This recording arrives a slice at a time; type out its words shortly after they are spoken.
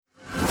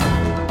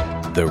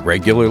The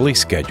regularly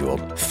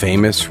scheduled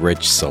Famous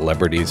Rich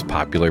Celebrities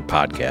Popular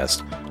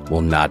Podcast will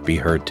not be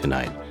heard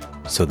tonight,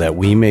 so that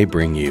we may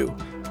bring you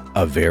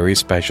a very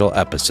special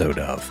episode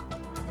of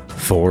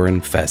Foreign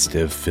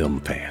Festive Film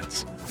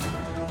Fans.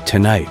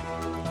 Tonight,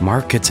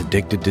 Mark gets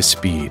addicted to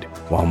speed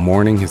while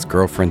mourning his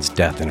girlfriend's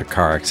death in a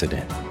car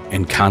accident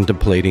and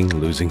contemplating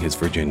losing his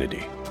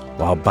virginity,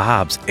 while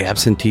Bob's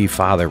absentee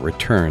father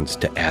returns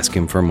to ask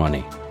him for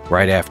money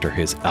right after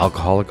his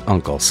alcoholic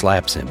uncle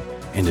slaps him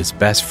and his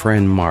best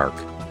friend Mark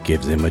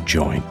gives him a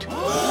joint.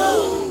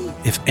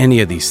 If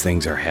any of these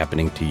things are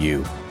happening to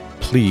you,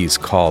 please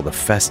call the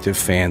Festive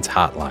Fans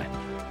Hotline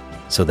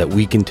so that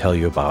we can tell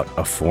you about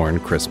a foreign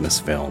Christmas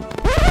film.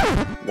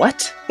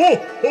 What? Ho,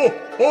 ho,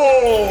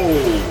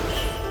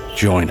 ho!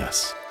 Join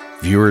us.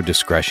 Viewer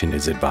discretion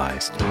is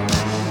advised.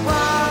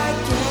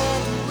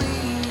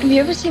 Have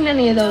you ever seen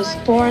any of those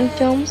foreign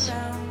films?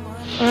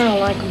 I don't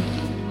like them.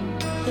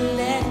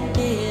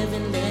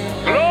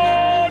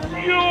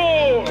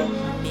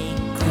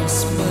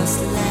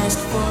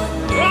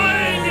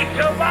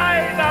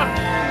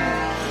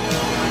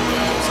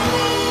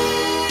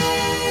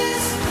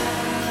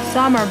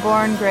 Some are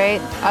born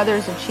great,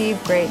 others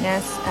achieve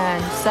greatness,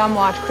 and some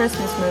watch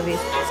Christmas movies.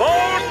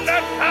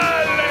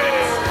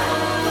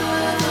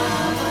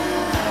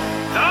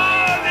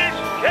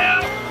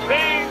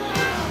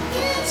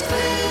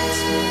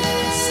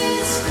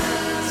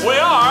 We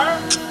are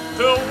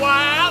the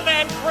wild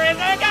and crazy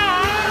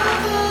guys.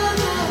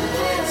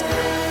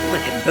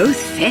 Well, they're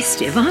both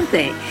festive, aren't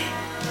they?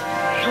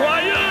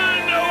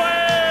 Joyeux Noel!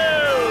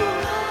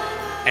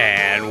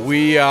 And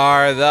we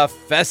are the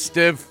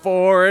Festive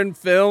Foreign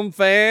Film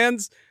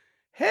Fans.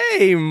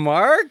 Hey,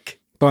 Mark.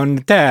 Buon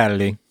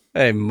Natale.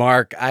 Hey,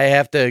 Mark, I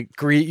have to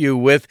greet you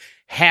with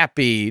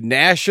Happy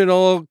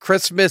National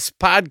Christmas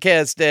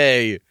Podcast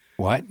Day.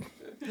 What?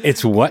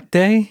 It's what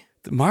day?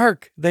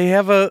 Mark, they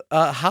have a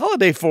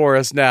holiday for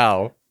us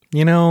now.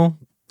 You know,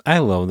 I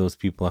love those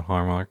people at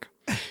Hallmark.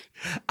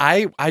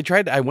 I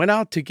went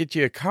out to get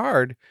you a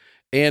card,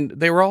 and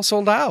they were all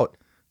sold out.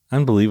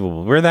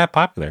 Unbelievable. We're that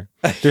popular.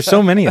 There's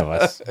so many of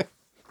us.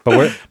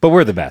 But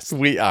we're the best.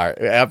 We are,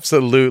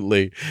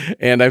 absolutely.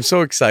 And I'm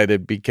so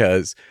excited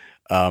because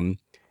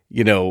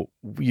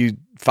you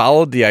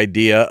followed the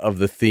idea of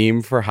the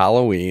theme for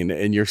Halloween,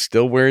 and you're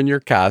still wearing your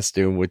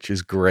costume, which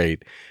is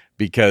great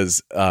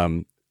because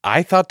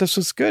I thought this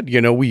was good.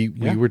 We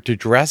were to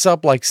dress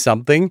up like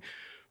something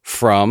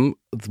from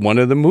one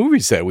of the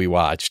movies that we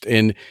watched.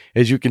 And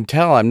as you can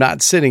tell, I'm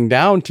not sitting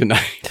down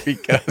tonight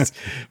because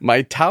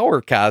my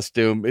tower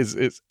costume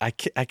is I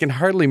can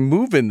hardly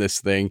move in this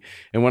thing.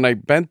 And when I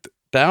bent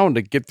down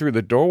to get through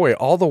the doorway,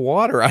 all the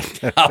water on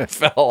top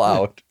fell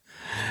out.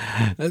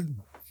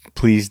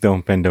 Please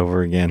don't bend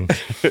over again.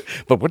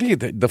 But what do you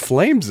think? The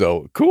flames,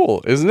 though,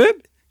 cool, isn't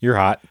it? You're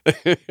hot.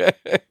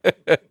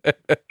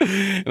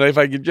 And if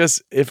I could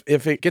just, if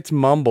it gets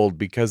mumbled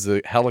because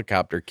the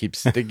helicopter keeps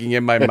sticking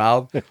in my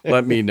mouth,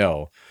 let me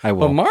know. I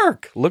will. But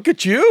Mark, look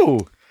at you.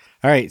 All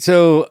right.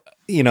 So,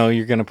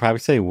 you're going to probably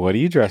say, what are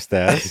you dressed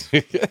as?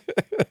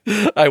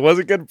 I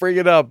wasn't going to bring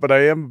it up, but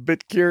I am a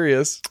bit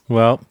curious.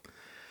 Well,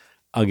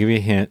 I'll give you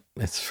a hint.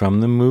 It's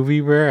from the movie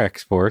Rare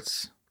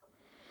Exports.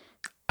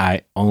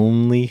 I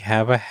only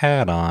have a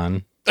hat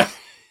on.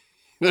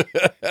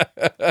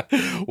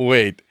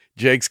 Wait.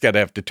 Jake's got to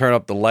have to turn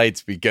up the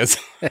lights because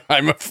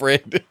I'm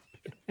afraid.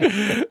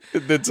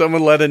 Did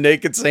someone let a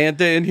naked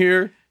Santa in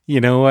here?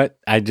 You know what?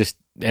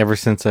 Ever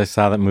since I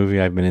saw that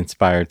movie, I've been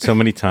inspired so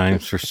many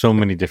times for so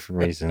many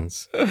different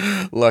reasons.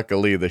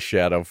 Luckily, the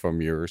shadow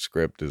from your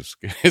script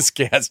is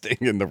casting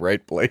in the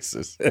right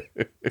places.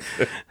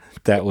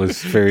 That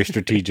was very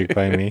strategic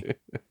by me.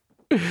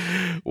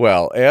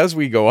 Well, as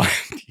we go on,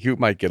 you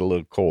might get a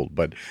little cold.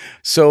 But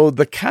so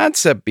the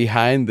concept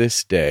behind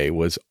this day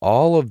was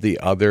all of the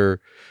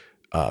other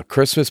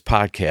Christmas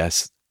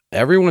podcasts,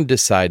 everyone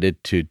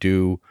decided to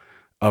do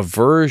a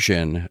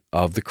version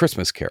of the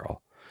Christmas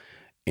Carol.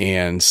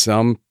 And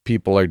some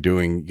people are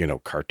doing,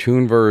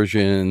 cartoon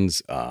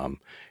versions, the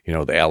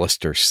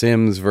Alistair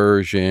Sims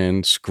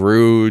version,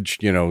 Scrooge,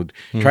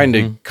 trying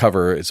to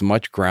cover as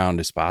much ground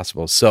as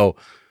possible. So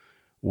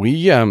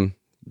we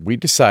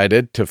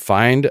decided to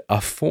find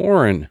a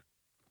foreign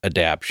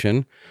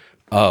adaptation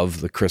of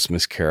the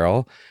Christmas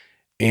Carol,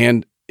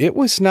 and it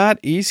was not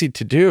easy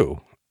to do.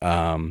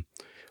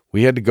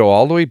 We had to go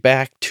all the way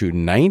back to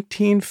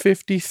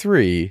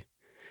 1953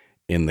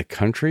 in the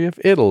country of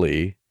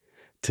Italy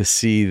to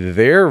see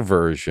their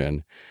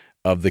version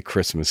of the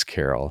Christmas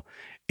Carol.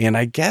 And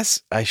I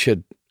guess I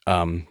should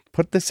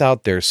put this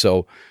out there.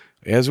 So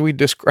as we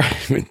describe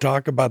and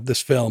talk about this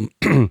film,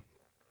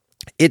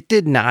 it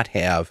did not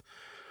have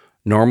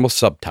normal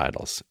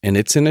subtitles, and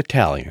it's in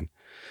Italian.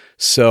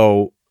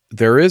 So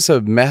there is a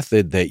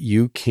method that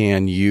you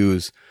can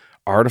use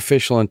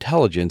artificial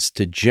intelligence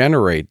to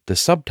generate the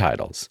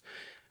subtitles,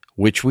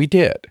 which we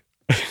did,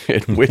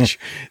 in which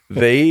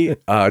they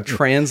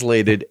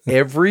translated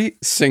every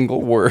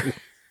single word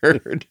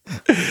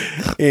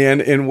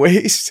and in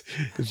ways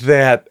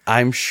that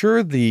I'm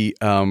sure the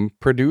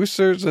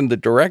producers and the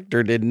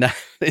director did not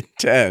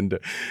intend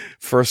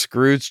for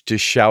Scrooge to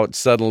shout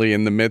suddenly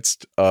in the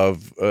midst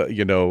of,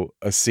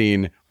 a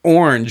scene,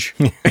 "Orange."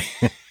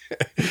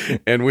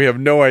 And we have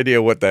no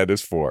idea what that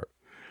is for.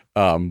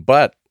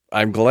 But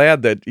I'm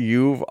glad that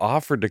you've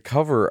offered to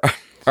cover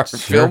our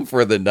film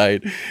for the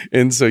night.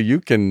 And so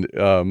you can,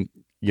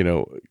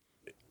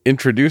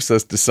 introduce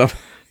us to some.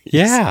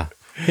 Yeah,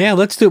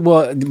 let's do.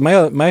 Well,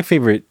 my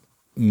favorite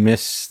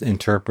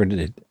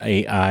misinterpreted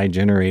AI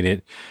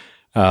generated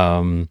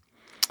subtitle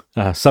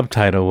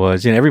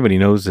was, everybody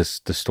knows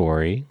the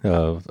story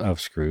of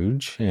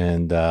Scrooge,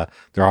 and there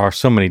are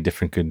so many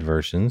different good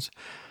versions.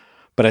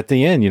 But at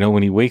the end,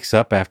 when he wakes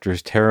up after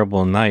his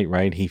terrible night,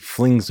 right, he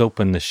flings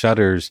open the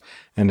shutters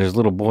and there's a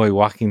little boy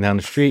walking down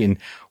the street. And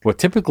what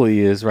typically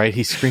is, right,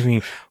 he's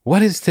screaming,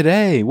 "What is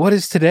today? What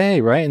is today?"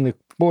 Right? And the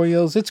boy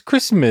yells, "It's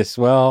Christmas."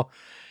 Well,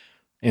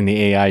 in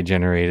the AI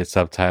generated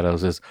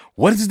subtitles is,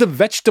 "What is the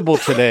vegetable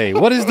today?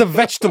 What is the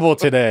vegetable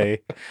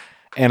today?"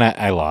 And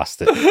I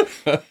lost it.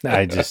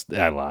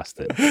 I lost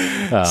it.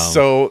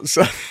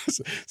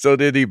 So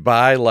did he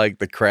buy like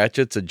the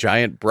Cratchits, a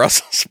giant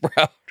Brussels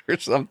sprout or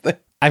something?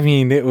 I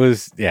mean, it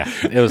was,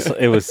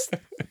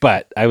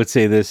 but I would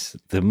say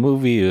the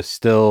movie is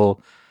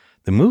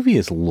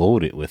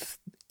loaded with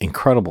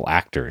incredible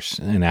actors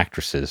and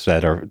actresses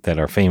that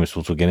are famous,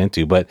 which we'll get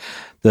into. But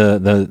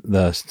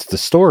the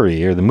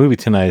story or the movie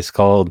tonight is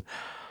called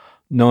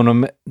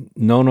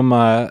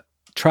Nonomate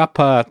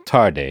Troppo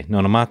Tardi.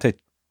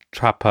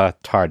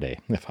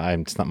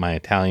 It's not, my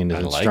Italian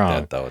isn't strong. I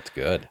like that though; it's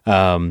good.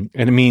 And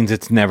it means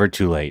it's never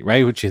too late,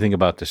 right? What you think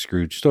about the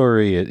Scrooge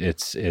story,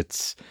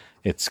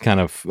 it's kind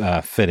of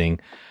fitting.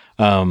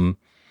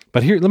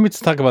 But here, let me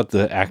just talk about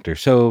the actor.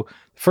 So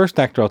the first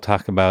actor I'll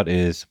talk about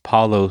is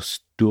Paolo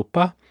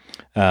Stupa,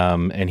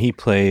 and he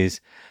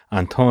plays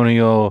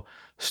Antonio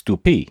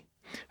Stupi.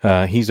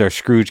 He's our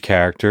Scrooge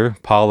character.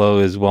 Paolo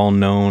is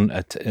well-known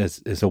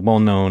as a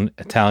well-known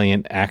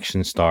Italian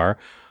action star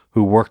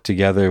who worked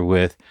together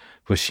with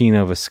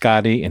Vicino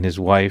Viscotti and his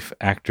wife,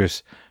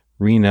 actress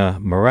Rina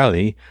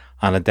Morelli,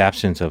 on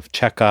adaptations of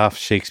Chekhov,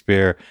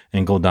 Shakespeare,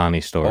 and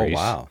Goldoni stories.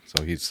 Oh, wow.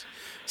 So he's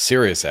a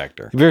serious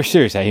actor. Very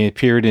serious. He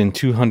appeared in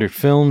 200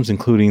 films,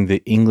 including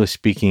the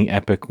English-speaking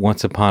epic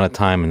Once Upon a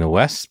Time in the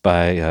West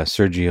by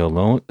Sergio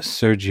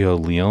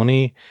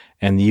Leone,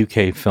 and the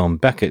UK film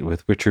Beckett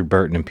with Richard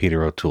Burton and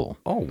Peter O'Toole.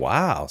 Oh,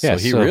 wow. Yeah,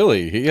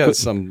 he has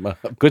some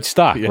good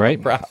stock,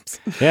 right? Props.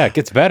 Yeah, it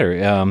gets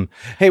better.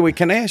 Hey, wait,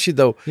 can I ask you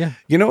though? Yeah.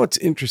 You know what's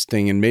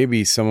interesting, and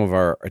maybe some of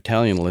our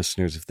Italian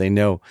listeners, if they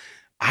know,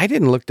 I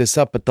didn't look this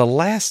up, but the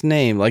last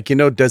name,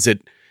 does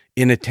it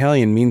in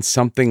Italian mean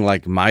something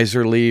like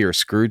miserly or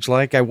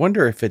Scrooge-like? I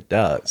wonder if it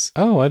does.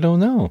 Oh, I don't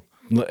know.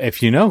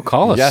 If you know,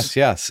 call us.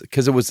 Yes,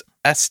 because it was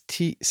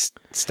Stoppi,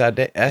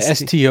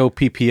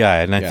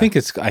 and I think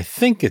it's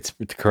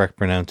the correct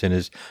pronunciation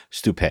is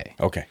Stupe.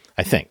 Okay,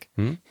 I think.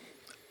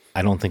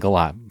 I don't think a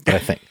lot, but I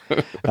think.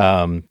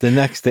 Let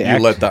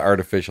the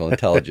artificial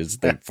intelligence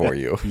think for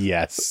you.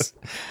 Yes.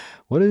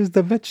 What is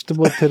the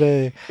vegetable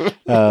today?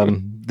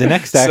 The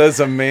next says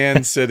a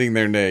man sitting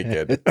there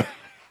naked.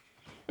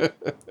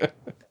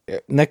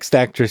 Next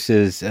actress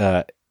is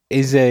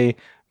Ise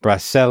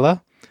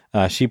Bracella.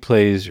 She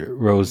plays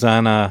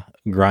Rosanna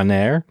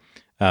Graner.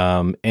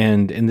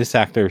 And in this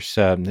actress,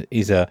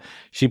 Isa,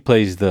 she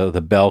plays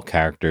the Belle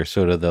character,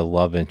 sort of the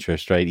love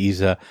interest, right?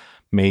 Isa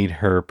made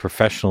her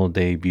professional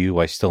debut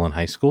while still in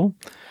high school.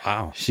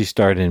 Wow. She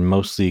starred in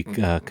mostly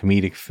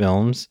comedic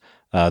films.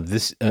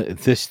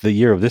 The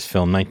year of this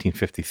film,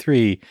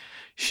 1953,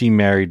 she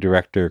married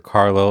director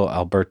Carlo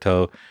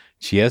Alberto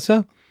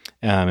Chiesa.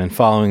 And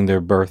following their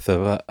birth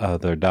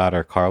of their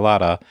daughter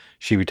Carlotta,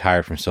 she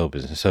retired from show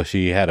business. So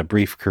she had a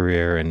brief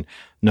career and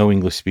no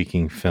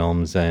English-speaking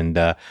films.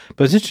 But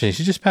it's interesting.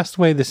 She just passed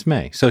away this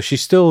May. So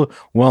she's still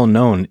well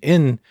known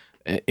in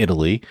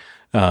Italy,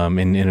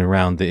 and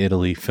around the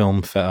Italy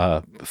film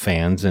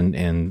fans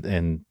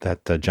and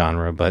that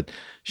genre. But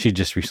she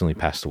just recently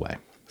passed away.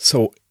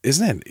 So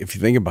isn't it, if you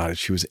think about it,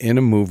 she was in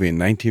a movie in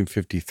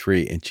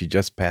 1953 and she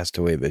just passed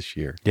away this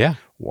year. Yeah.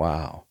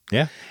 Wow.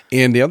 Yeah.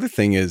 And the other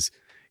thing is,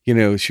 she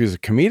was a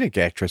comedic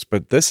actress,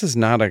 but this is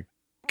not a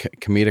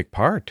comedic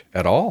part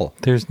at all.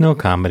 There's no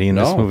comedy in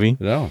this movie.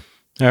 No.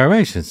 All right,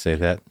 I should say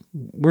that.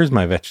 Where's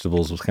my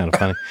vegetables was kind of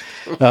funny.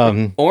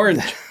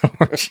 Orange.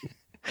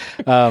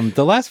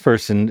 The last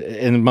person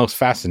and most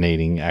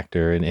fascinating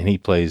actor, and he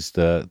plays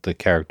the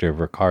character of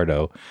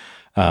Riccardo,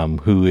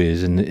 who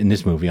is in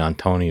this movie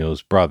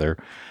Antonio's brother.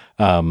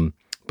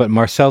 But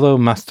Marcello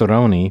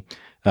Mastroianni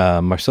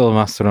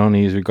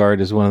is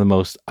regarded as one of the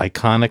most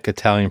iconic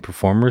Italian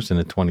performers in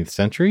the 20th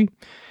century.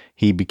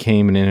 He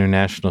became an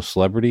international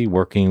celebrity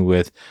working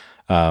with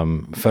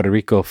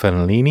Federico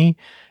Fellini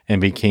and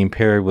became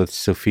paired with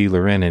Sophie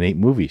Loren in 8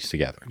 movies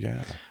together.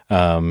 Yeah.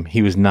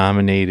 He was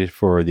nominated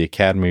for the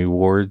Academy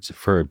Awards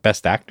for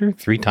Best Actor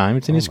 3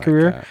 times in his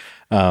career.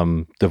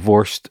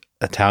 Divorced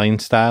Italian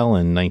Style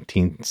in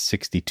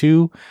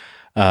 1962.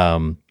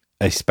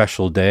 A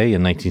Special Day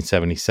in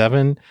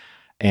 1977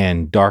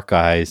 and Dark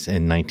Eyes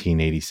in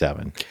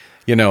 1987.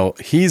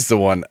 He's the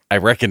one. I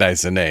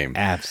recognize the name.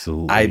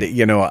 Absolutely. I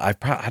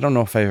don't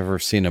know if I've ever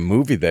seen a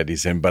movie that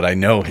he's in, but I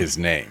know his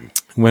name.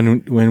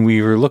 When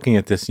we were looking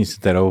at this and you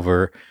sent that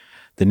over,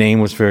 the name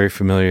was very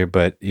familiar,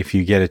 but if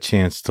you get a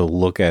chance to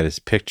look at his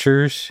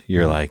pictures,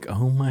 you're like,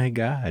 oh my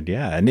God,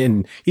 yeah.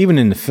 And even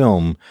in the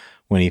film,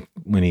 when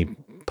he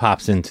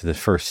pops into the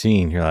first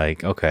scene, you're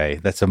like, okay,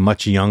 that's a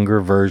much younger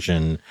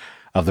version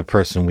of the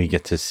person we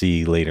get to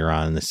see later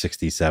on in the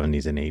 60s,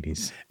 70s, and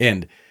 80s.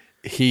 And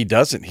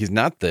he's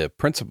not the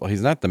principal,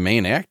 he's not the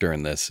main actor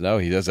in this. No,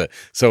 he does it.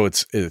 So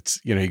it's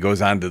he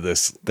goes on to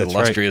this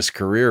illustrious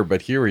career,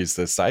 but here he's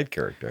the side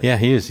character. Yeah,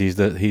 he is. He's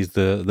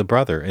the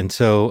brother. And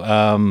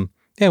so,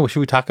 should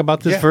we talk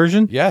about this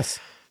version? Yes.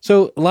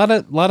 So a lot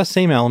of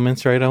same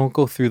elements, right? I won't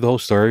go through the whole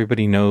story.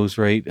 Everybody knows,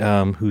 right,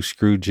 who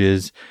Scrooge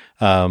is.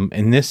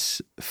 In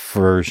this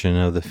version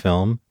of the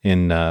film,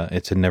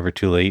 It's a Never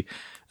Too Late,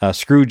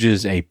 Scrooge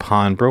is a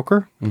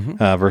pawnbroker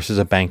versus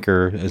a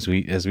banker, as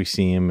we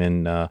see him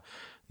in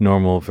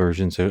normal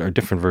versions or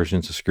different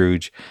versions of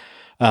Scrooge.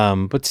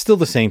 But still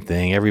the same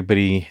thing.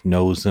 Everybody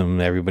knows him.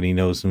 Everybody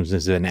knows him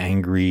as an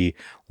angry,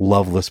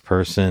 loveless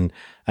person.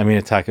 I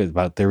mean,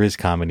 there is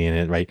comedy in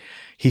it, right?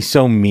 He's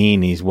so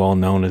mean. He's well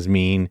known as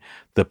mean.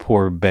 The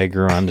poor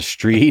beggar on the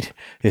street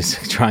is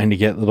trying to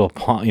get little,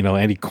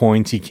 any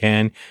coins he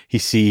can. He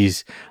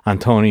sees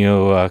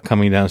Antonio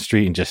coming down the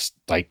street and just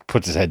like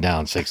puts his head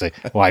down. So it's like,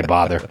 why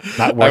bother?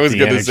 Not worth I was the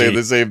going to energy. say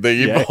the same thing.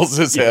 He pulls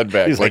his head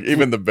back. Like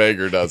even the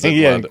beggar doesn't.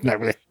 Yeah,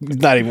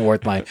 not even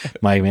worth my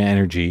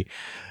energy.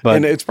 But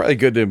and it's probably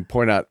good to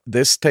point out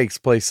this takes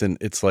place in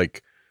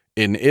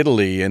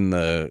Italy in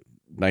the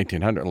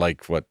 1900s,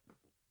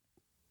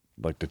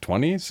 like the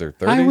 20s or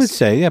 30s? I would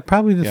say,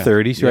 probably the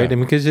 30s, right? Yeah. I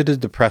mean, because it is a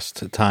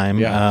depressed time.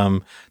 Yeah.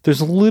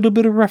 There's a little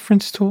bit of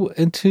reference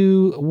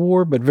into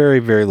war, but very,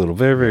 very little,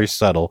 very, very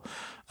subtle.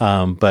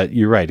 But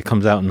you're right. It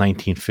comes out in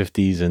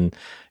 1950s and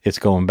it's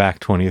going back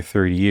 20 or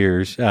 30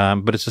 years.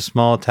 But it's a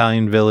small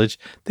Italian village.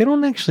 They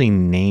don't actually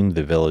name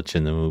the village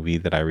in the movie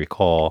that I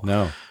recall.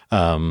 No.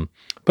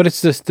 But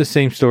it's just the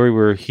same story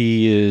where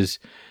he is,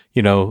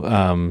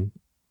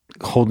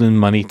 holding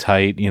money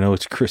tight.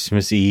 It's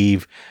Christmas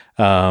Eve.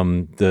 Where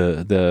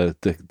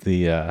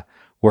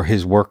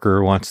his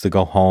worker wants to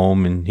go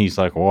home and he's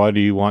like, why do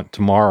you want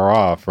tomorrow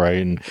off?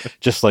 Right. And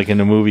just like in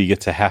the movie, he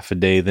gets a half a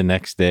day the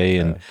next day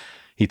and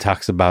he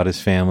talks about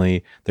his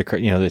family.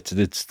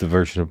 It's the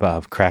version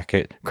of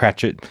Cratchit.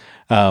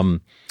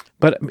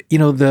 But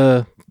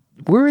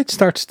where it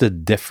starts to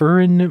differ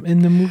in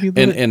the movie.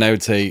 And I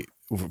would say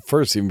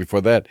first, even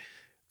before that,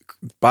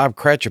 Bob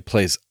Cratchit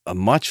plays a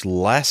much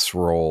less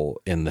role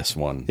in this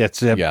one.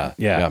 That's yeah.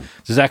 That's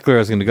exactly where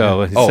I was going to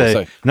go.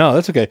 Sorry. No,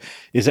 that's okay.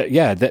 Is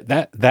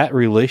that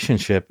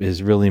relationship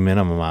is really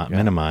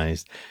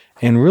minimized,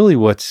 and really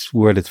what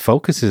it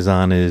focuses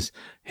on is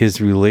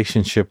his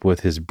relationship with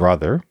his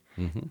brother,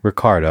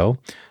 Ricardo,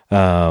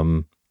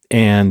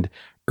 and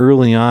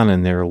early on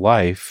in their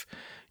life,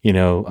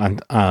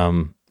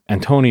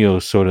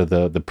 Antonio's sort of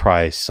the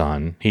prize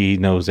son. He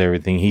knows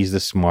everything. He's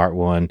the smart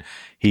one.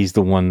 He's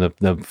the one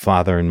the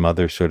father and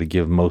mother sort of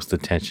give most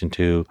attention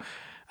to.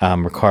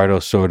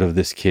 Ricardo's sort of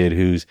this kid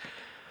who's,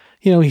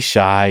 he's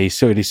shy. He's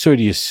sort of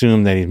you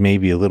assume that he's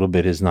maybe a little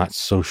bit he's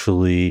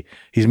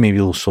maybe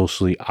a little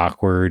socially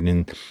awkward.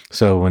 And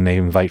so when they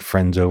invite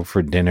friends over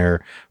for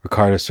dinner,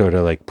 Ricardo's sort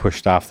of like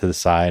pushed off to the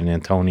side and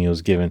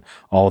Antonio's given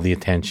all the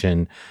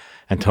attention.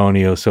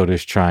 Antonio sort of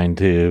is trying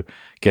to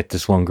get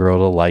this one girl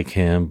to like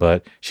him,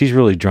 but she's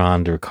really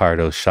drawn to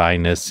Ricardo's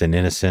shyness and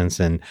innocence.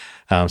 And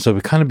so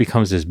it kind of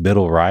becomes this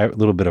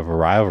little bit of a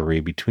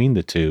rivalry between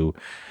the two.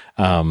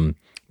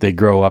 They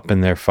grow up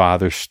in their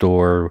father's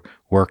store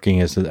working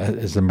as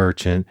a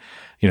merchant.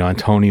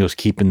 Antonio's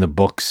keeping the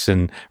books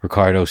and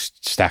Ricardo's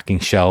stacking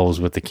shelves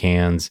with the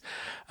cans.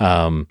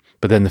 But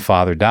then the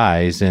father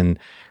dies and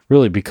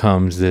really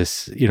becomes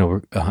this,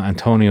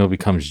 Antonio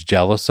becomes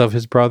jealous of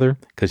his brother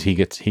because he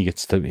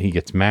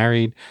gets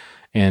married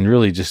and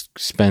really just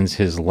spends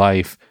his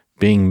life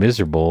being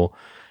miserable.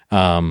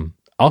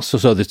 Also,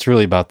 so that's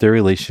really about their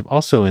relationship.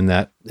 Also in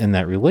that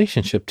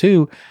relationship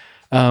too,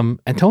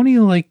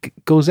 Antonio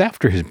goes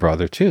after his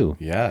brother too.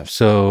 Yeah.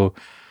 So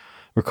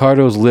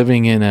Ricardo's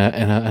living in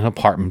an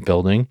apartment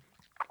building,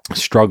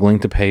 struggling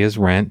to pay his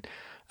rent.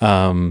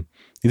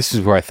 This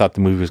is where I thought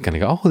the movie was going to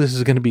go. Oh, this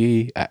is going to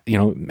be,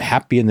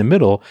 happy in the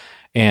middle.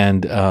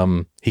 And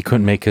he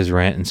couldn't make his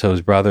rent. And so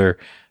his brother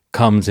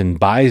comes and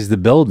buys the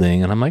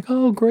building. And I'm like,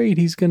 oh, great.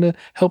 He's going to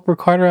help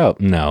Ricardo out.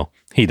 No,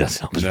 he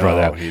doesn't help his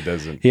brother out. No, he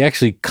doesn't. He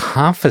actually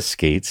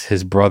confiscates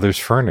his brother's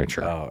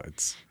furniture. Oh,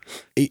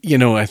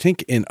 I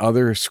think in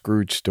other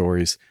Scrooge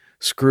stories,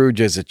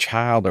 Scrooge as a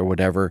child or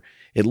whatever,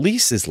 at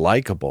least is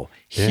likable.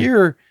 Yeah.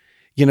 Here,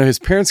 his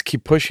parents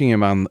keep pushing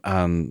him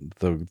on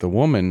the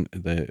woman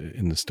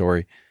in the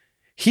story.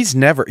 He's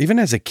never, even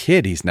as a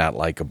kid, he's not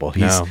likable.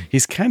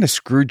 He's kind of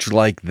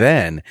Scrooge-like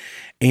then.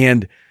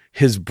 And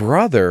his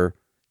brother,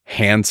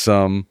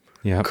 handsome,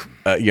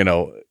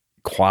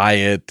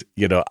 quiet,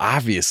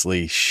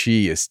 obviously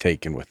she is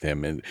taken with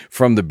him and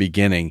from the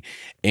beginning,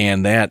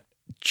 and that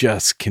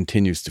just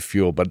continues to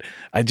fuel. But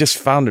I just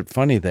found it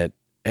funny that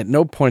at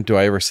no point do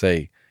I ever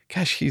say,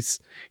 gosh,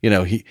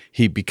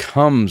 he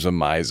becomes a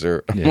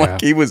miser. Yeah.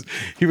 Like he was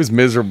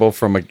miserable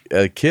from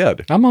a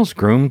kid. Almost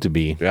groomed to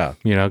be. Yeah.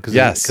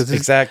 Cause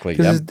exactly.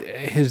 Because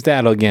his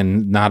dad,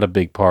 again, not a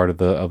big part of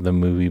the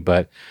movie,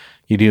 but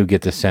you do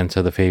get the sense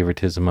of the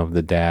favoritism of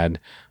the dad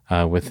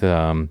with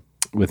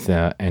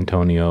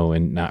Antonio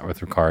and not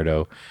with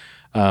Ricardo.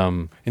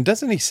 And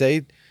doesn't he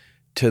say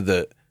to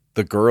the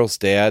girl's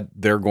dad,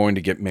 they're going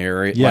to get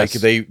married?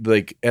 Yes.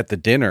 Like at the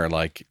dinner,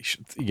 like,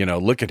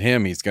 look at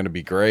him, he's going to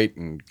be great.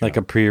 And Like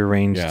a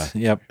prearranged. Yeah.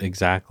 Yep,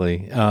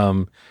 exactly.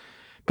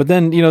 But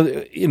then,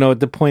 at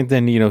the point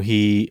then,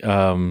 he,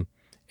 and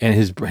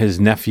his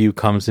nephew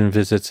comes and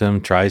visits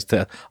him, tries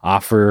to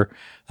offer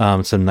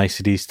some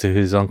niceties to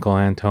his uncle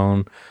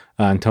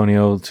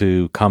Antonio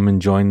to come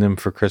and join them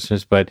for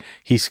Christmas, but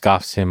he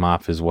scoffs him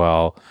off as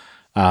well.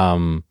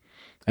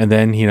 And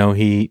then,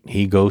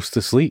 he goes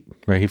to sleep,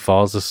 right? He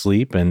falls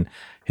asleep and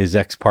his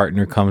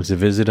ex-partner comes to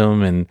visit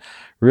him. And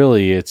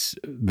really it's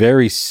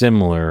very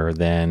similar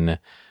than,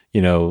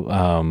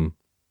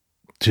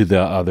 to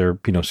the other,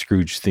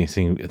 Scrooge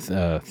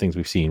things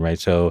we've seen, right?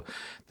 So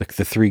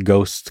the three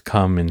ghosts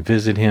come and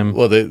visit him.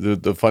 Well,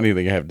 the funny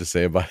thing I have to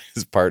say about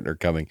his partner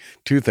coming,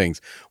 two things.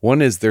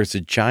 One is there's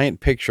a giant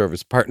picture of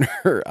his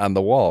partner on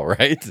the wall,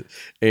 right?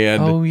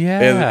 And oh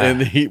yeah,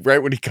 and he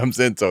right when he comes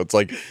in, so it's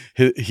like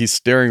he's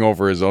staring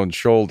over his own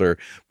shoulder.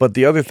 But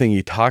the other thing,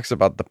 he talks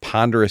about the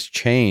ponderous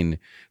chain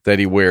that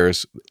he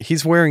wears.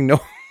 He's wearing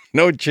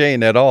no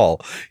chain at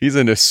all. He's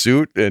in a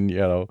suit and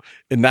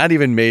and not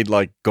even made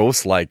like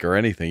ghost-like or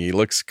anything. He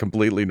looks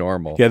completely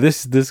normal. Yeah,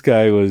 this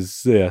guy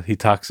was. He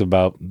talks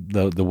about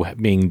the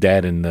being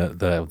dead and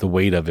the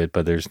weight of it,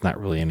 but there's not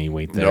really any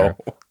weight there.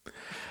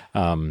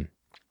 No.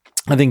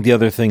 I think the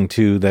other thing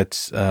too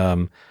that's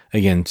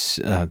again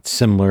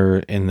similar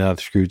in the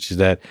other Scrooge is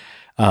that,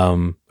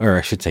 or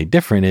I should say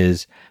different,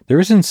 is there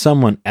isn't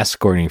someone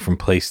escorting from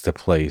place to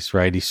place,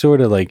 right? He sort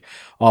of like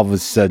all of a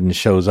sudden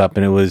shows up,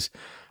 and it was.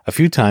 A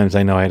few times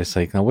I know I had to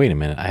say, no, wait a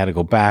minute. I had to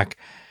go back,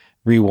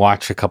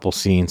 rewatch a couple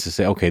scenes to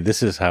say, okay,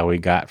 this is how we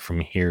got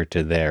from here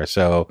to there.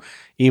 So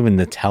even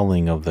the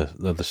telling of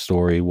the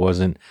story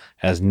wasn't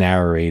as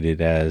narrated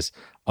as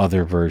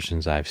other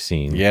versions I've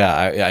seen.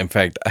 Yeah. In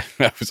fact,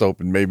 I was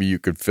hoping maybe you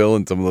could fill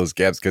in some of those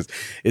gaps, because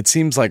it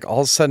seems like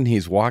all of a sudden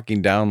he's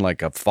walking down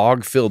like a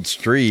fog-filled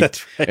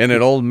street right. And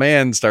an old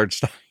man starts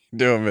talking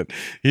to him, and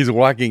he's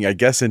walking, I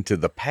guess, into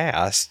the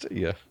past.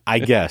 Yeah, I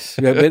guess.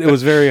 But it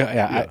was very.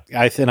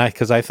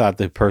 Because I thought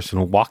the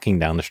person walking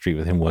down the street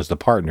with him was the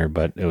partner,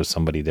 but it was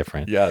somebody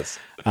different. Yes.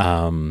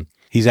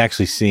 He's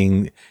actually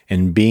seeing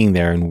and being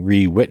there and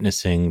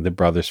re-witnessing the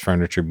brother's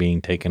furniture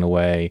being taken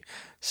away,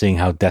 seeing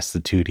how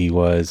destitute he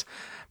was,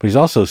 but he's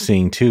also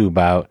seeing too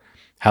about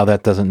how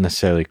that doesn't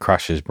necessarily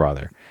crush his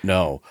brother.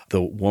 No,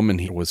 the woman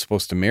he was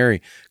supposed to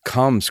marry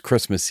comes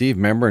Christmas Eve,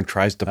 remember, and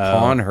tries to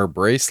pawn her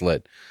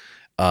bracelet.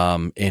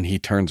 And he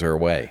turns her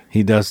away.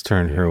 He does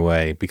turn her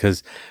away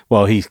because,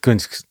 well, he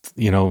couldn't,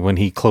 when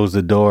he closed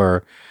the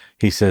door,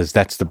 he says,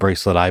 that's the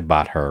bracelet I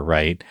bought her,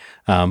 right?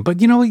 But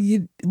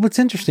what's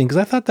interesting, because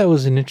I thought that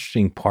was an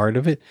interesting part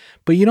of it,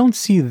 but you don't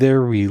see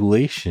their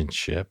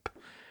relationship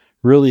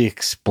really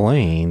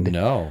explained.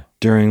 No.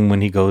 During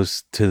when he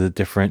goes to the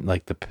different,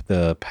 like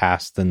the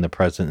past and the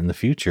present and the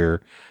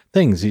future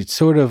things. It's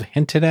sort of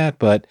hinted at,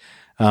 but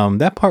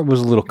that part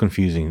was a little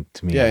confusing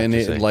to me. Yeah,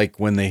 and like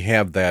when they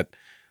have the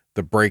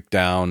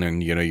breakdown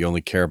and, you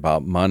only care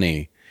about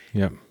money.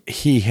 Yep.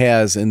 He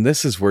has, and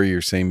this is where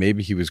you're saying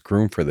maybe he was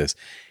groomed for this.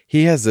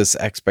 He has this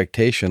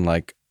expectation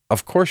like,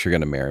 of course you're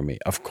going to marry me.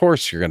 Of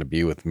course you're going to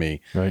be with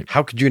me. Right.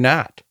 How could you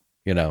not?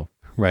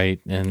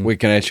 Right. And we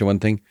can ask you one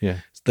thing. Yeah.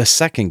 The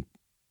second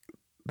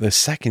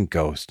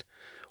ghost,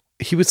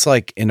 he was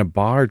like in a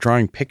bar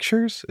drawing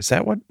pictures. Is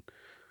that what?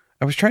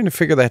 I was trying to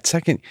figure that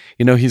second.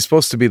 He's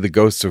supposed to be the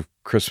ghost of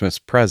Christmas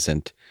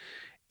present,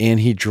 and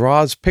he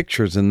draws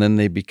pictures, and then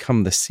they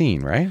become the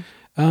scene, right?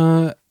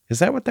 Is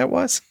that what that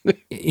was?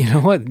 You know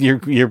what?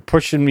 You're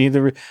pushing me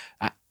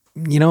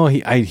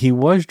he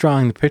was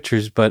drawing the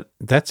pictures, but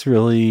that's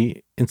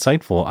really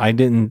insightful. I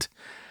don't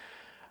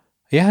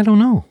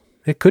know.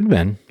 It could have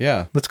been.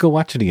 Yeah. Let's go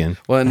watch it again.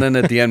 Well, and then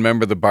at the end,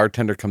 remember the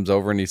bartender comes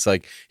over and he's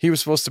like, he was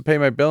supposed to pay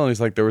my bill. And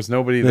he's like, there was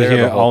nobody there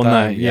the whole all time.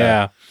 night.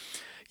 Yeah.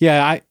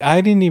 Yeah.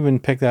 I didn't even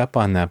pick up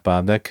on that,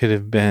 Bob. That could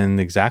have been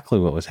exactly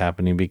what was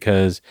happening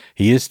because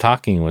he is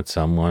talking with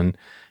someone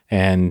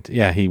and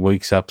he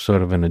wakes up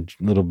sort of in a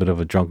little bit of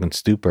a drunken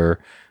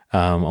stupor,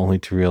 only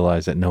to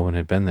realize that no one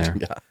had been there.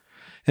 Yeah.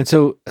 And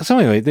so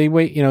anyway, they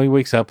wait, he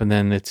wakes up and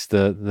then it's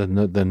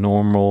the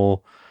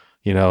normal,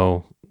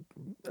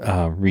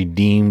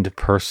 redeemed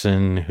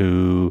person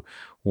who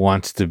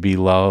wants to be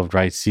loved,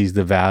 right? Sees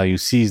the value,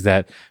 sees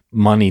that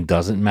money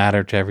doesn't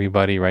matter to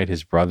everybody, right?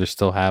 His brother's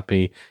still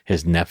happy.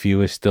 His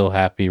nephew is still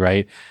happy,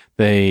 right?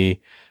 They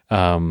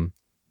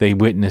they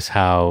witness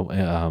how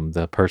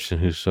the person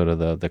who's sort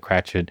of the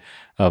Cratchit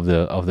of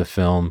the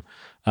film,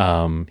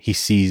 he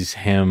sees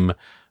him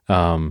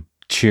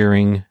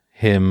cheering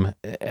him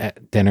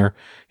at dinner.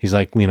 He's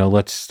like,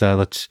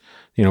 let's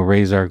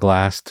raise our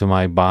glass to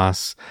my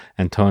boss,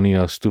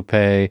 Antonio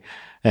Stupe.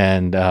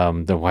 And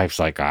the wife's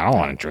like, I don't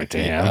want to drink to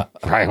him.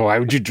 Right? Why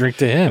would you drink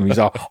to him? He's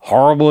a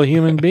horrible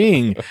human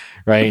being,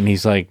 right? And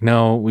he's like,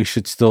 no, we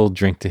should still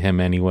drink to him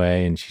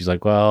anyway. And she's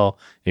like, well,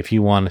 if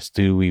you want us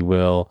to, we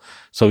will.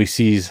 So he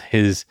sees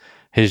his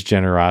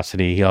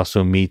generosity. He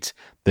also meets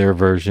their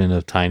version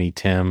of Tiny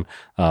Tim.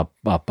 I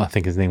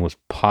think his name was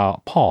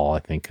Paul. I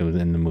think it was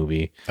in the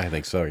movie. I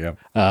think so. Yeah.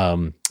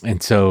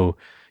 And so,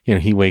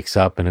 he wakes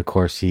up and of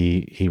course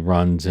he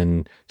runs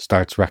and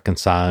starts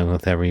reconciling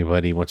with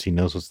everybody once he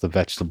knows what's the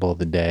vegetable of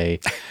the day.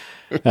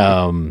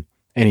 And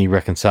he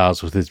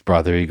reconciles with his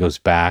brother. He goes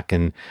back,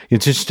 and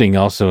it's interesting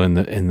also in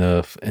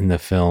the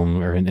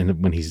film, or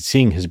when he's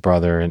seeing his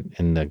brother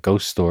in the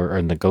ghost store or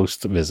in the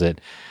ghost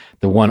visit,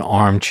 the one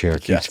armchair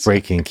keeps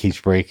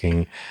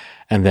breaking.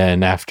 And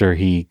then after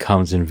he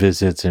comes and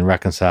visits and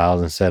reconciles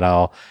and said,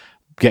 I'll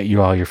get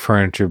you all your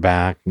furniture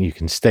back. You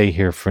can stay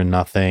here for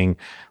nothing.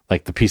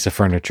 Like the piece of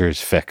furniture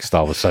is fixed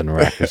all of a sudden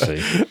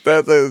miraculously.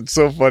 That's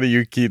so funny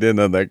you keyed in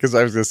on that, because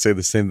I was going to say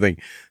the same thing.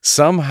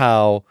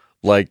 Somehow,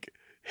 like,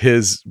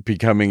 his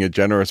becoming a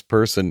generous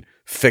person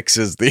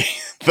fixes the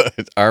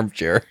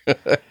armchair.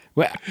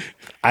 Well,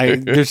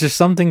 there's just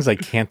some things I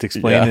can't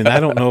explain, and I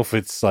don't know if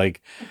it's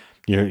like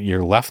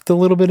you're left a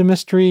little bit of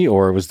mystery,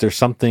 or was there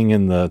something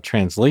in the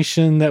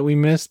translation that we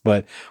missed,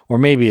 or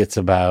maybe it's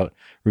about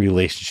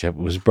relationship.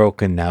 It was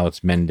broken, now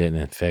it's mended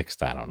and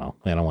fixed. I don't know.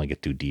 I don't want to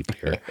get too deep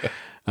here.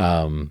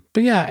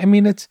 But yeah, I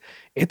mean,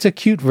 it's a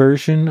cute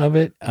version of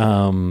it.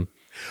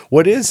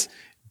 What is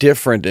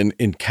different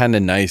and kind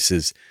of nice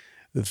is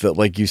that,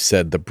 like you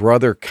said, the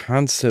brother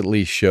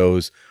constantly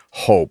shows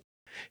hope.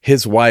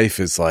 His wife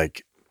is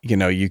like,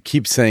 you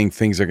keep saying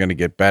things are going to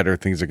get better,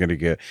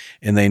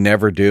 and they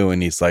never do.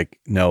 And he's like,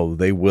 no,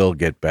 they will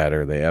get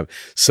better.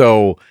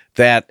 So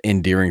that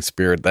endearing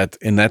spirit,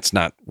 that's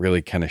not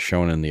really kind of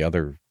shown in the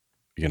other,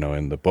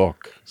 in the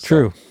book. So,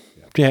 true.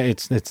 Yeah,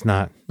 it's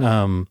not.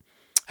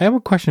 I have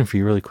a question for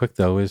you really quick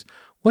though, is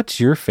what's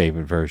your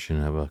favorite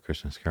version of A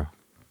Christmas Carol?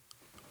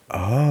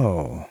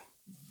 Oh,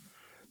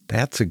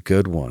 that's a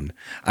good one.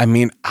 I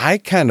mean, I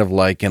kind of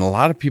like, and a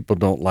lot of people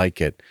don't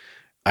like it,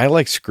 I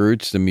like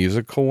Scrooge, the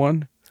musical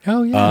one.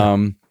 Oh, yeah.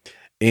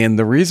 And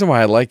the reason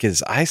why I like it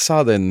is I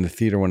saw that in the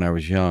theater when I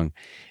was young.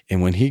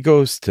 And when he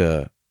goes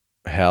to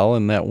hell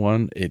in that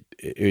one,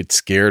 it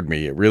scared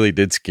me. It really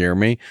did scare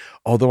me.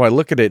 Although I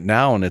look at it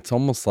now and it's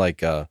almost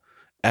like a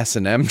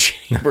S&M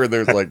chamber.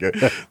 There's like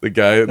the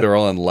guy, they're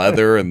all in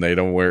leather and they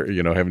don't wear,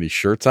 have any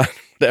shirts on,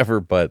 whatever.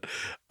 But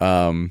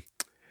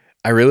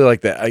I really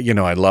like that.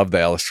 I love the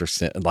Alistair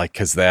Sim,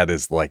 because that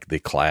is like the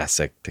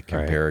classic to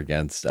compare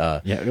against.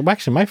 Yeah,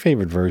 actually, my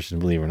favorite version,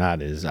 believe it or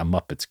not, is A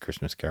Muppet's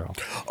Christmas Carol.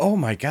 Oh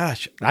my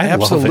gosh, I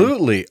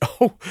absolutely!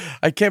 Oh,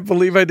 I can't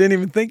believe I didn't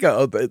even think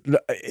of it.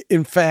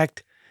 In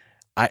fact,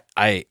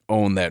 I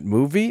own that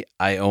movie.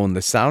 I own the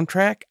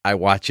soundtrack. I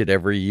watch it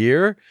every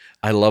year.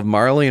 I love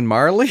Marley and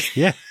Marley.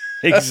 Yeah.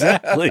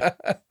 Exactly.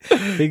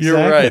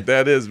 You're right.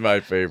 That is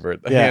my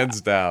favorite,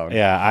 hands down.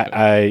 Yeah,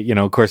 I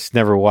of course,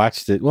 never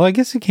watched it. Well, I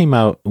guess it came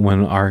out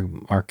when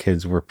our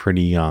kids were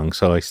pretty young,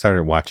 so I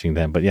started watching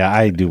them. But yeah,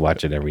 I do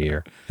watch it every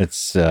year.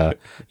 It's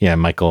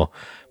Michael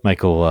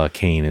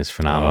Caine is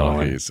phenomenal. Oh,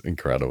 he's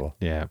incredible.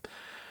 Yeah,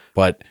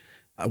 but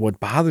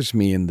what bothers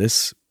me in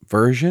this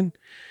version,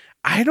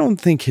 I don't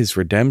think his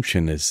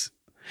redemption is.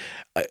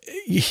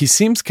 He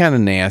seems kind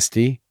of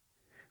nasty,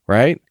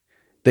 right?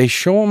 They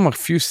show him a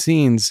few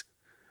scenes.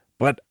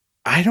 But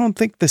I don't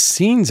think the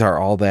scenes are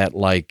all that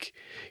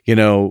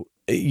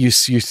you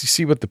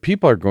see what the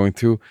people are going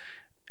through.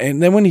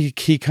 And then when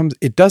he comes,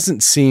 it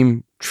doesn't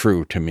seem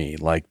true to me.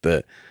 It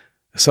wasn't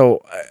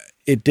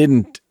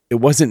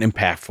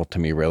impactful to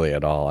me really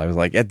at all. I was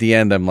like, at the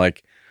end, I'm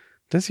like,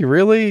 does he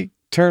really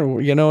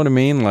turn, you know what I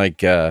mean?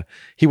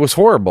 He was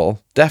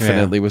horrible,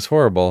 definitely was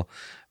horrible,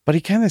 but he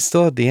kind of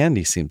still at the end,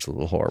 he seems a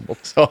little horrible.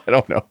 So I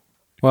don't know.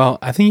 Well,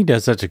 I think he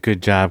does such a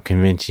good job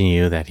convincing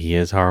you that he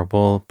is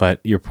horrible, but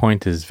your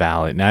point is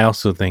valid. And I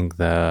also think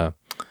I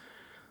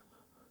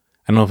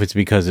don't know if it's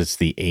because it's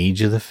the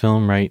age of the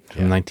film, right?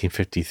 From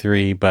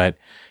 1953, but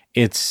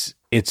it's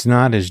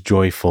not as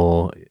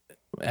joyful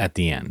at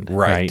the end.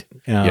 Right.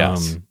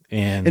 Yes.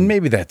 And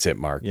maybe that's it,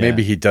 Mark. Yeah.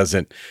 Maybe he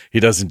doesn't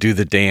do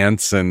the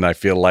dance and I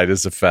feel light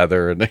as a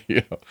feather and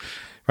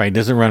right.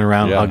 Doesn't run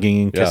around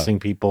hugging and kissing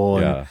people.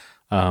 And,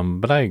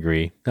 but I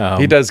agree.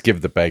 He does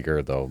give the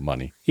beggar, though,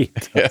 money. He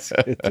does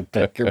give the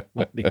beggar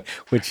money,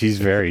 which he's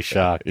very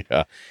shocked.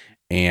 Yeah.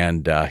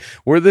 And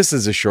this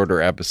is a shorter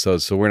episode,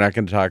 so we're not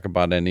going to talk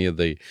about any of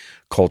the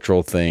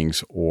cultural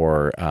things,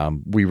 or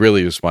we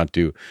really just want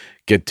to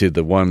get to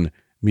the one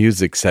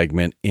music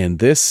segment. And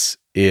this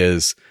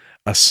is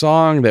a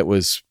song that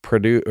was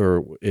produced,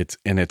 or it's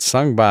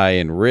sung by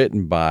and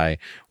written by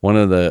one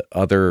of the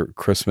other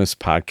Christmas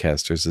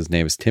podcasters. His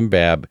name is Tim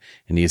Babb,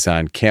 and he's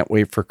on Can't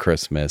Wait for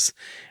Christmas.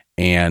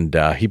 And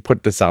he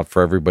put this out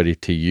for everybody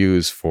to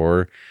use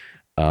for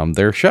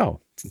their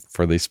show,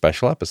 for the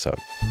special episode.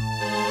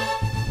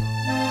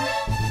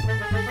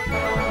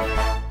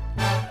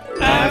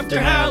 After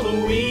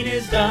Halloween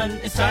is done,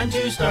 it's time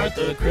to start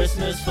the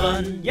Christmas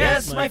fun.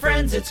 Yes, my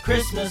friends, it's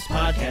Christmas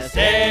Podcast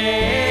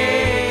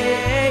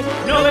Day.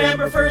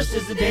 November 1st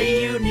is the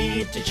day you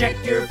need to check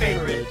your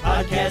favorite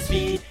podcast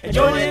feed and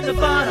join in the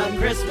fun on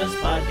Christmas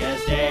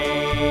Podcast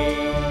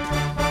Day.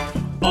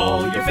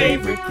 All your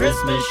favorite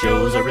Christmas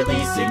shows are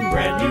releasing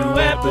brand new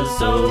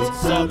episodes.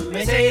 Some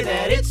may say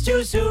that it's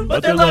too soon,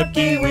 but they're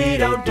lucky we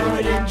don't do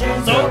it in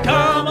June. So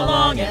come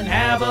along and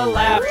have a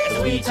laugh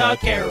as we talk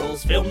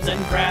carols, films,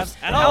 and crafts,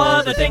 and all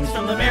other things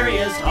from the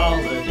merriest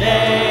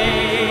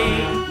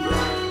holiday.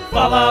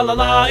 La la la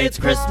la, it's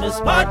Christmas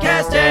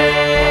Podcast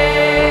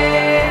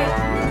Day.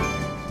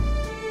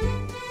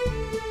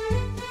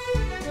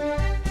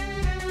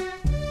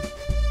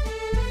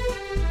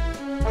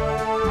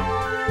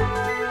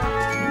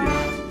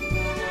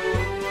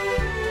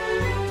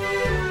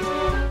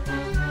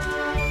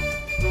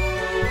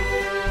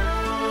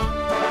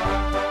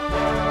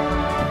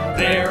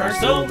 There are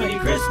so many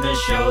Christmas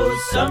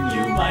shows, some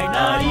you might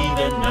not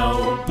even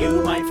know.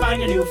 You might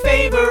find a new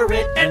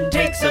favorite and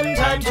take some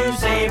time to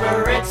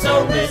savor it.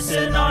 So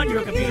listen on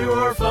your computer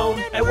or phone,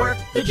 at work,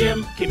 the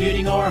gym,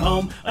 commuting or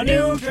home. A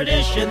new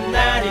tradition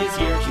that is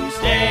here to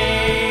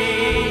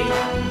stay.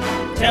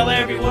 Tell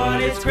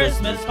everyone it's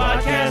Christmas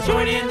Podcast.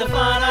 Join in the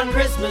fun on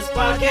Christmas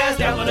Podcast.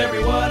 Download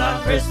everyone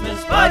on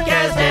Christmas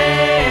Podcast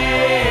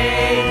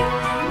Day.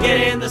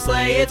 Get in the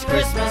sleigh, it's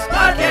Christmas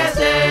Podcast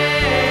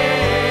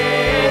Day.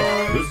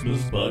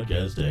 Christmas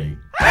Podcast Day.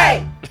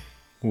 Hey!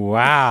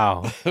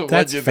 Wow.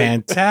 That's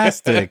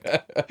fantastic.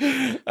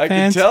 I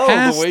can tell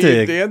the way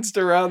you danced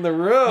around the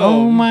room.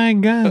 Oh my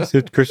gosh.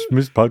 It's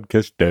Christmas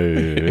Podcast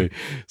Day.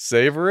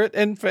 Savor it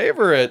and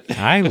favor it.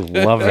 I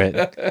love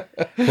it.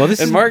 Well,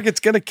 Mark, it's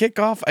going to kick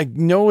off. I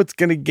know it's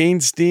going to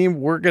gain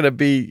steam. It's going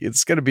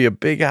to be a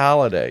big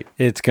holiday.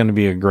 It's going to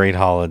be a great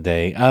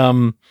holiday.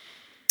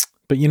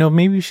 But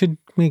maybe we should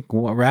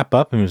wrap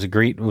up. And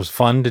it was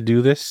fun to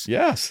do this.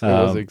 Yes, it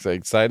was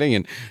exciting.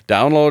 And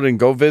download and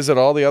go visit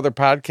all the other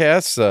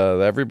podcasts.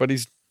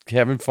 Everybody's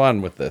having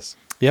fun with this.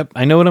 Yep,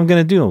 I know what I'm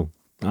going to do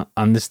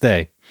on this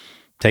day.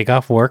 Take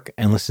off work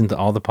and listen to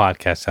all the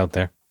podcasts out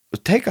there.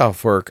 Take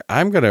off work.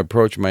 I'm going to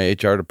approach my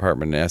HR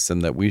department and ask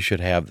them that we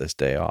should have this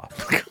day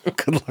off.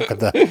 Good luck with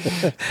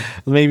that.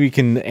 Maybe we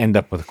can end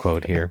up with a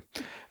quote here.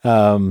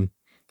 I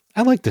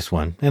like this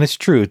one, and it's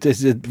true.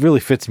 It really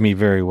fits me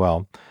very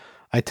well.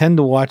 I tend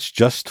to watch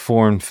just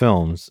foreign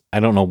films. I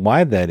don't know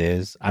why that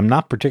is. I'm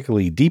not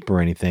particularly deep or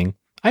anything.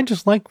 I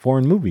just like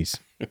foreign movies.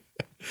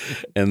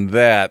 And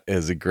that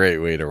is a great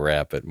way to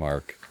wrap it,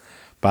 Mark.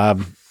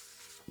 Bob,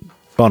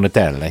 buon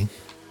Natale.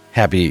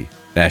 Happy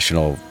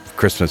National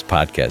Christmas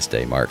Podcast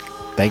Day, Mark.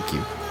 Thank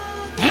you.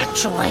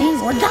 Actually,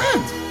 we're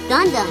done.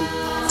 Done.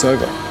 It's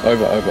over.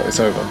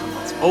 It's over.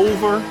 It's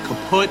over.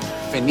 Kaput.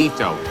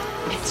 Finito.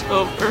 It's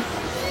over.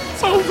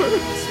 It's over.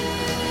 It's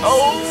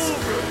over.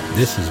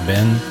 This has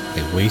been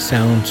a Way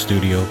Sound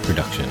Studio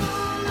production.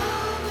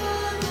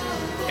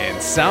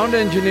 And sound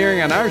engineering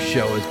on our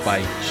show is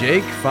by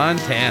Jake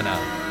Fontana.